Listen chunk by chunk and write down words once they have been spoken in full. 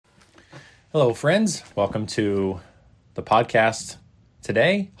Hello, friends. Welcome to the podcast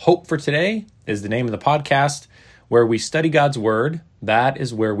today. Hope for Today is the name of the podcast where we study God's Word. That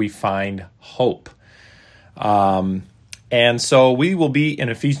is where we find hope. And so we will be in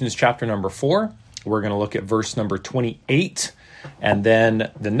Ephesians chapter number 4. We're going to look at verse number 28. And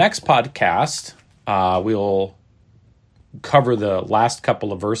then the next podcast, we'll cover the last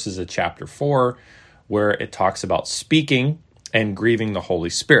couple of verses of chapter 4, where it talks about speaking and grieving the Holy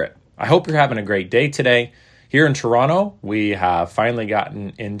Spirit. I hope you're having a great day today. Here in Toronto, we have finally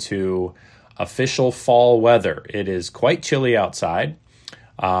gotten into official fall weather. It is quite chilly outside,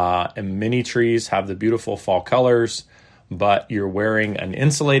 and many trees have the beautiful fall colors, but you're wearing an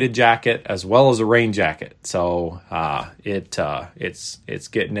insulated jacket as well as a rain jacket. So it's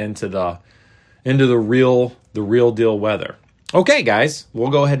getting into the real deal weather. Okay, guys,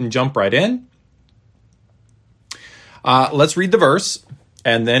 we'll go ahead and jump right in. Let's read the verse.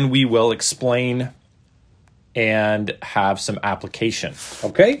 And then we will explain and have some application.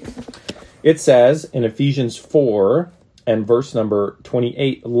 Okay? It says in Ephesians 4 and verse number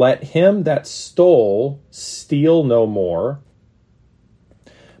 28, "Let him that stole steal no more,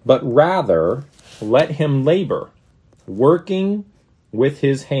 but rather let him labor, working with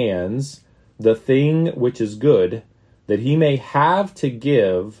his hands the thing which is good, that he may have to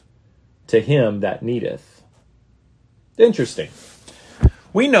give to him that needeth." Interesting.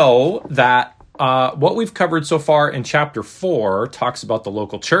 We know that what we've covered so far in chapter 4 talks about the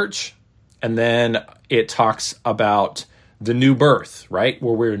local church, and then it talks about the new birth, right?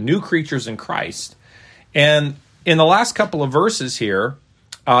 Where we're new creatures in Christ. And in the last couple of verses here,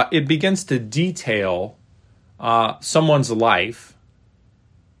 it begins to detail someone's life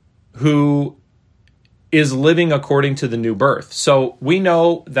who is living according to the new birth. So we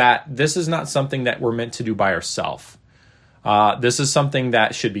know that this is not something that we're meant to do by ourselves. This is something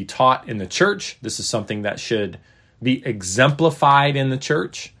that should be taught in the church. This is something that should be exemplified in the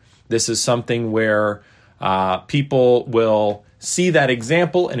church. This is something where people will see that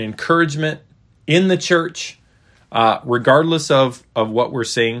example and encouragement in the church, regardless of what we're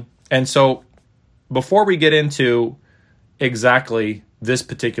seeing. And so before we get into exactly this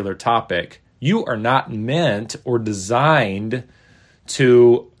particular topic, you are not meant or designed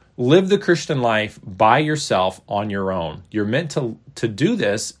to live the Christian life by yourself on your own. You're meant to do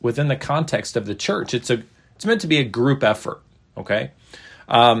this within the context of the church. It's meant to be a group effort, okay?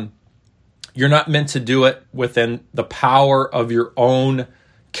 You're not meant to do it within the power of your own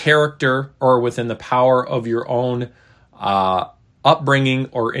character or within the power of your own upbringing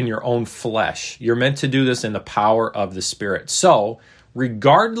or in your own flesh. You're meant to do this in the power of the Spirit. So,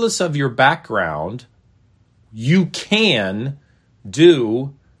 regardless of your background, you can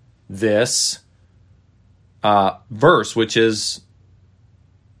do this verse, which is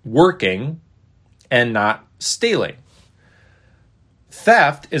working and not stealing.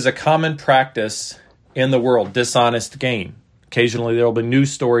 Theft is a common practice in the world, dishonest gain. Occasionally there will be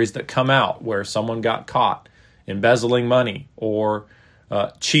news stories that come out where someone got caught embezzling money or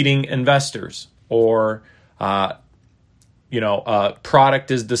cheating investors, or a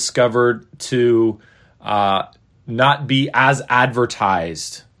product is discovered to not be as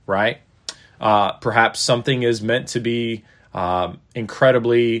advertised. Right? Perhaps something is meant to be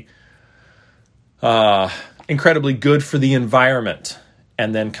incredibly good for the environment,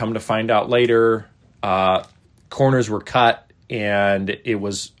 and then come to find out later, corners were cut and it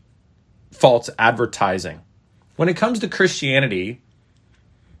was false advertising. When it comes to Christianity,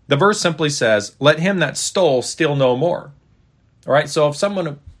 the verse simply says, "Let him that stole steal no more." All right. So if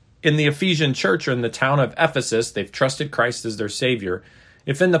someone in the Ephesian church or in the town of Ephesus, they've trusted Christ as their Savior.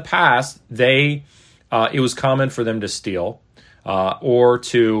 If in the past it was common for them to steal or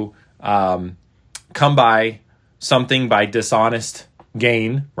to come by something by dishonest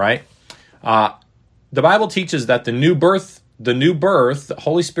gain, right? The Bible teaches that the new birth, the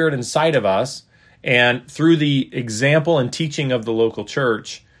Holy Spirit inside of us, and through the example and teaching of the local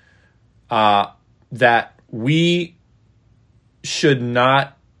church, that we should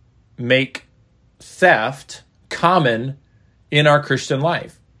not make theft common in our Christian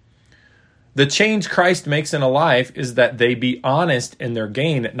life. The change Christ makes in a life is that they be honest in their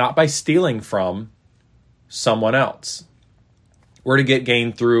gain, not by stealing from someone else. We're to get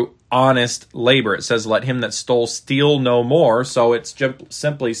gain through honest labor. It says, "Let him that stole steal no more." So it's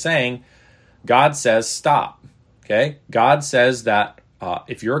simply saying, God says stop. Okay? God says that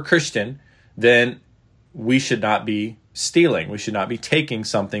if you're a Christian, then we should not be stealing. We should not be taking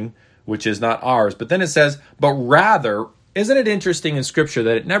something which is not ours. But then it says, but rather, isn't it interesting in Scripture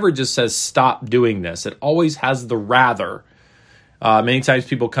that it never just says stop doing this? It always has the rather. Many times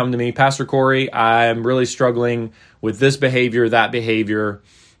people come to me, Pastor Corey, I'm really struggling with this behavior, that behavior,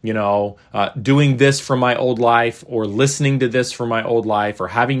 doing this from my old life, or listening to this from my old life, or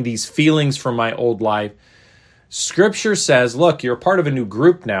having these feelings from my old life. Scripture says, look, you're a part of a new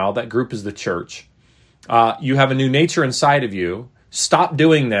group now. That group is the church. You have a new nature inside of you. Stop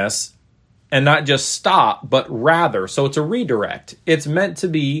doing this, and not just stop, but rather. So it's a redirect. It's meant to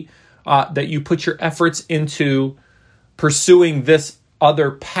be that you put your efforts into pursuing this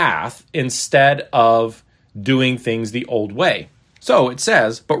other path instead of doing things the old way. So it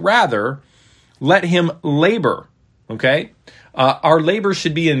says, but rather let him labor. Okay? Our labor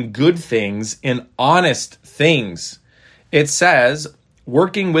should be in good things, in honest things. It says,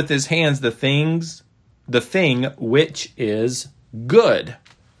 working with his hands the thing which is good.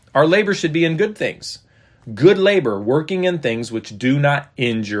 Our labor should be in good things. Good labor, working in things which do not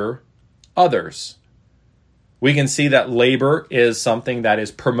injure others. We can see that labor is something that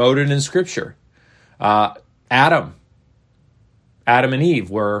is promoted in Scripture. Adam and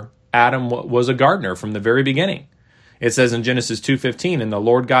Eve Adam was a gardener from the very beginning. It says in Genesis 2:15, and the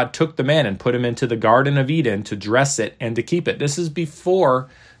Lord God took the man and put him into the Garden of Eden to dress it and to keep it. This is before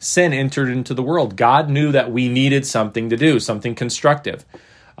sin entered into the world. God knew that we needed something to do, something constructive.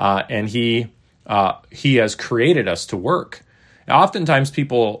 And he has created us to work. Now, oftentimes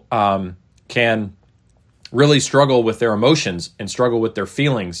people can really struggle with their emotions and struggle with their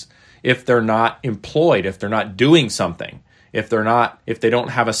feelings if they're not employed, if they're not doing something, if they don't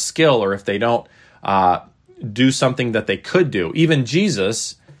have a skill, or if they don't do something that they could do. Even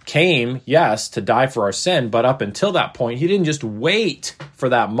Jesus came, yes, to die for our sin, but up until that point, he didn't just wait for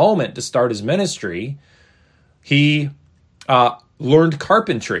that moment to start his ministry. He learned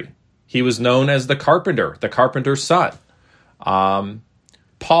carpentry. He was known as the carpenter's son.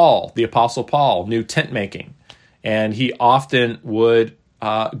 Paul, the Apostle Paul, knew tent making, and he often would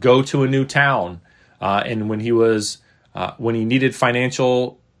go to a new town. And when he needed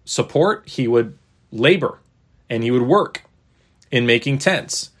financial support, he would labor and he would work in making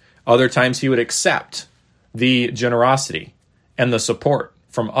tents. Other times he would accept the generosity and the support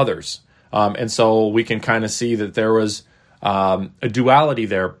from others. And so we can kind of see that there was a duality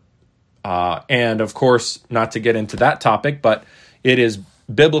there. And of course, not to get into that topic, but it is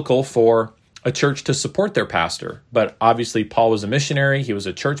biblical for a church to support their pastor. But obviously, Paul was a missionary. He was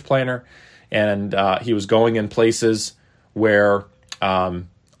a church planner, and he was going in places where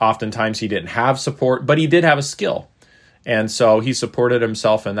oftentimes he didn't have support, but he did have a skill. And so he supported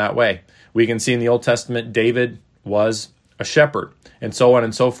himself in that way. We can see in the Old Testament, David was a shepherd, and so on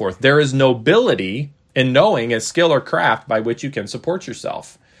and so forth. There is nobility in knowing a skill or craft by which you can support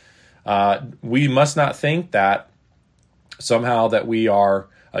yourself. We must not think that somehow that we are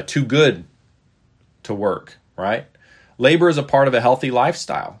too good to work, right? Labor is a part of a healthy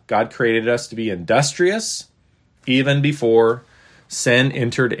lifestyle. God created us to be industrious even before sin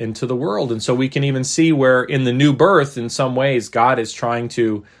entered into the world. And so we can even see where in the new birth, in some ways, God is trying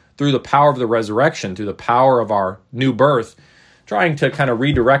to, through the power of the resurrection, through the power of our new birth, trying to kind of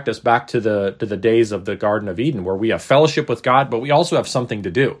redirect us back to the days of the Garden of Eden, where we have fellowship with God, but we also have something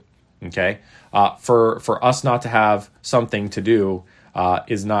to do. Okay, for us not to have something to do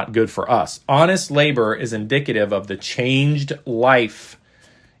is not good for us. Honest labor is indicative of the changed life,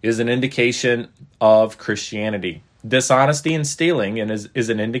 is an indication of Christianity. Dishonesty and stealing is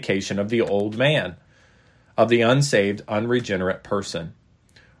an indication of the old man, of the unsaved, unregenerate person.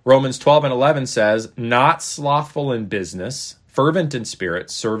 Romans 12:11 says, not slothful in business, fervent in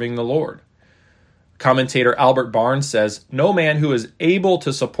spirit, serving the Lord. Commentator Albert Barnes says, no man who is able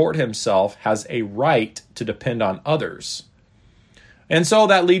to support himself has a right to depend on others. And so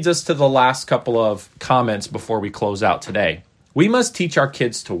that leads us to the last couple of comments before we close out today. We must teach our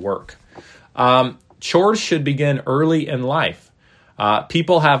kids to work. Chores should begin early in life.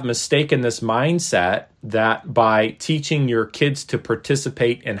 People have mistaken this mindset that by teaching your kids to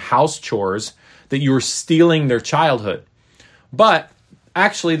participate in house chores, that you're stealing their childhood. But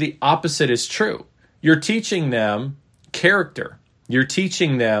actually, the opposite is true. You're teaching them character. You're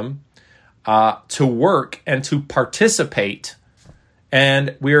teaching them to work and to participate.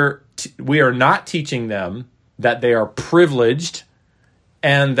 And we are not teaching them that they are privileged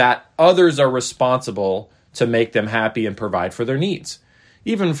and that others are responsible to make them happy and provide for their needs.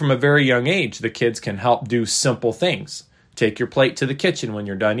 Even from a very young age, the kids can help do simple things. Take your plate to the kitchen when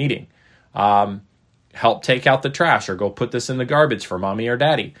you're done eating. Help take out the trash, or go put this in the garbage for mommy or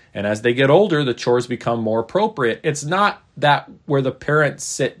daddy. And as they get older, the chores become more appropriate. It's not that where the parents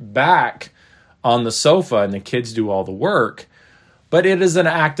sit back on the sofa and the kids do all the work, but it is an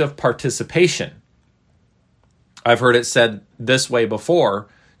act of participation. I've heard it said this way before,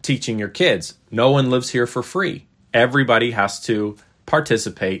 teaching your kids. No one lives here for free. Everybody has to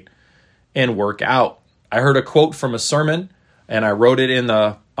participate and work out. I heard a quote from a sermon, and I wrote it in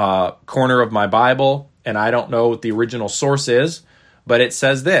the corner of my Bible, and I don't know what the original source is, but it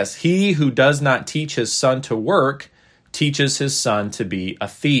says this: "He who does not teach his son to work teaches his son to be a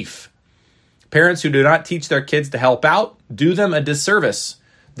thief." Parents who do not teach their kids to help out do them a disservice.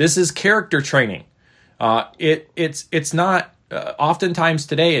 This is character training. It's not. Oftentimes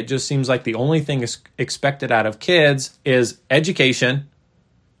today, it just seems like the only thing is expected out of kids is education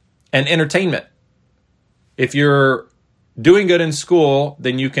and entertainment. If you're doing good in school,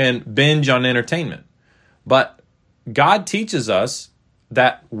 then you can binge on entertainment. But God teaches us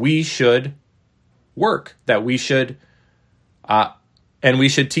that we should work, that we should, and we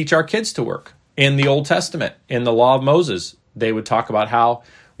should teach our kids to work. In the Old Testament, in the law of Moses, they would talk about how,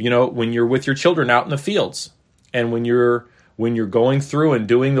 when you're with your children out in the fields, and when you're going through and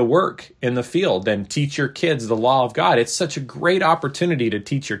doing the work in the field, then teach your kids the law of God. It's such a great opportunity to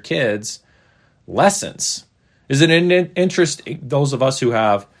teach your kids lessons. Isn't it interesting, those of us who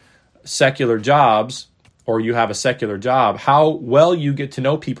have secular jobs, or you have a secular job, how well you get to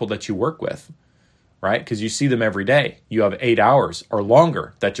know people that you work with, right? Because you see them every day. You have 8 hours or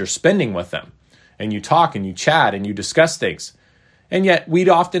longer that you're spending with them, and you talk and you chat and you discuss things. And yet we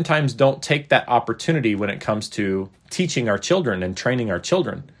oftentimes don't take that opportunity when it comes to teaching our children and training our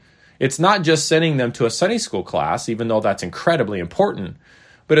children. It's not just sending them to a Sunday school class, even though that's incredibly important,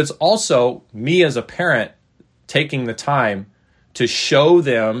 but it's also me as a parent taking the time to show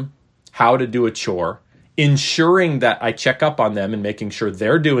them how to do a chore, ensuring that I check up on them and making sure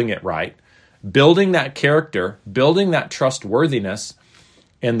they're doing it right, building that character, building that trustworthiness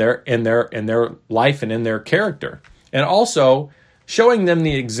in their life and in their character. And also showing them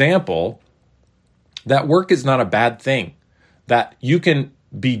the example that work is not a bad thing, that you can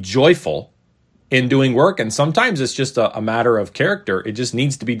be joyful in doing work. And sometimes it's just a matter of character. It just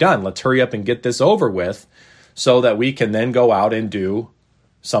needs to be done. Let's hurry up and get this over with so that we can then go out and do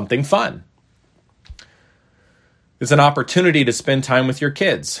something fun. It's an opportunity to spend time with your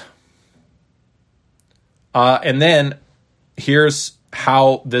kids. And then here's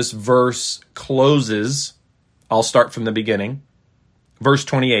how this verse closes. I'll start from the beginning. Verse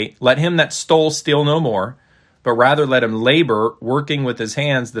 28, "Let him that stole steal no more, but rather let him labor, working with his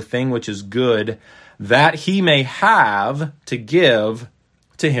hands the thing which is good, that he may have to give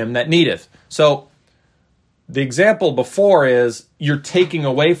to him that needeth." So the example before is you're taking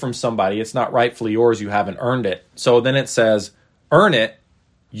away from somebody. It's not rightfully yours. You haven't earned it. So then it says, earn it,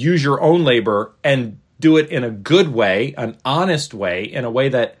 use your own labor, and do it in a good way, an honest way, in a way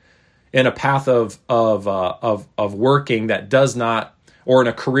that, in a path of working that does not, or in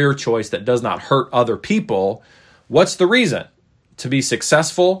a career choice that does not hurt other people. What's the reason? To be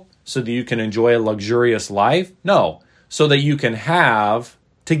successful so that you can enjoy a luxurious life? No, so that you can have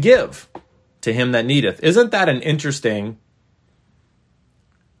to give to him that needeth. Isn't that an interesting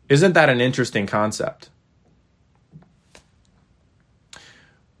concept?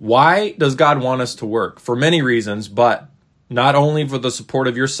 Why does God want us to work? For many reasons, but not only for the support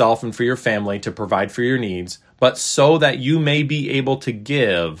of yourself and for your family to provide for your needs, but so that you may be able to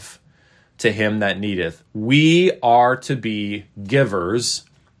give to him that needeth. We are to be givers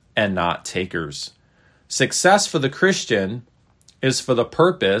and not takers. Success for the Christian is for the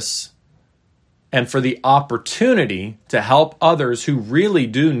purpose and for the opportunity to help others who really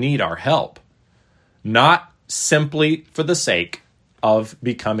do need our help, not simply for the sake of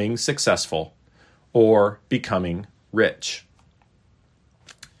becoming successful or becoming rich.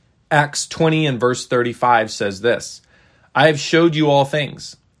 Acts 20 and verse 35 says this, "I have showed you all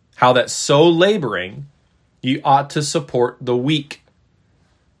things, how that so laboring ye ought to support the weak,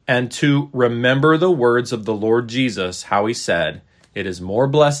 and to remember the words of the Lord Jesus, how he said, it is more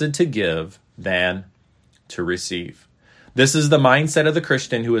blessed to give than to receive." This is the mindset of the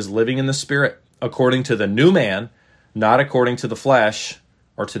Christian who is living in the Spirit, according to the new man, not according to the flesh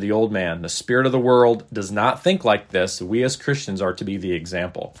or to the old man. The spirit of the world does not think like this. We as Christians are to be the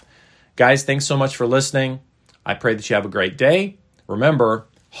example. Guys, thanks so much for listening. I pray that you have a great day. Remember,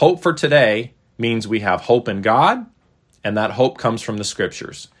 hope for today means we have hope in God, and that hope comes from the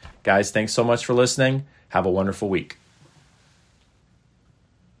Scriptures. Guys, thanks so much for listening. Have a wonderful week.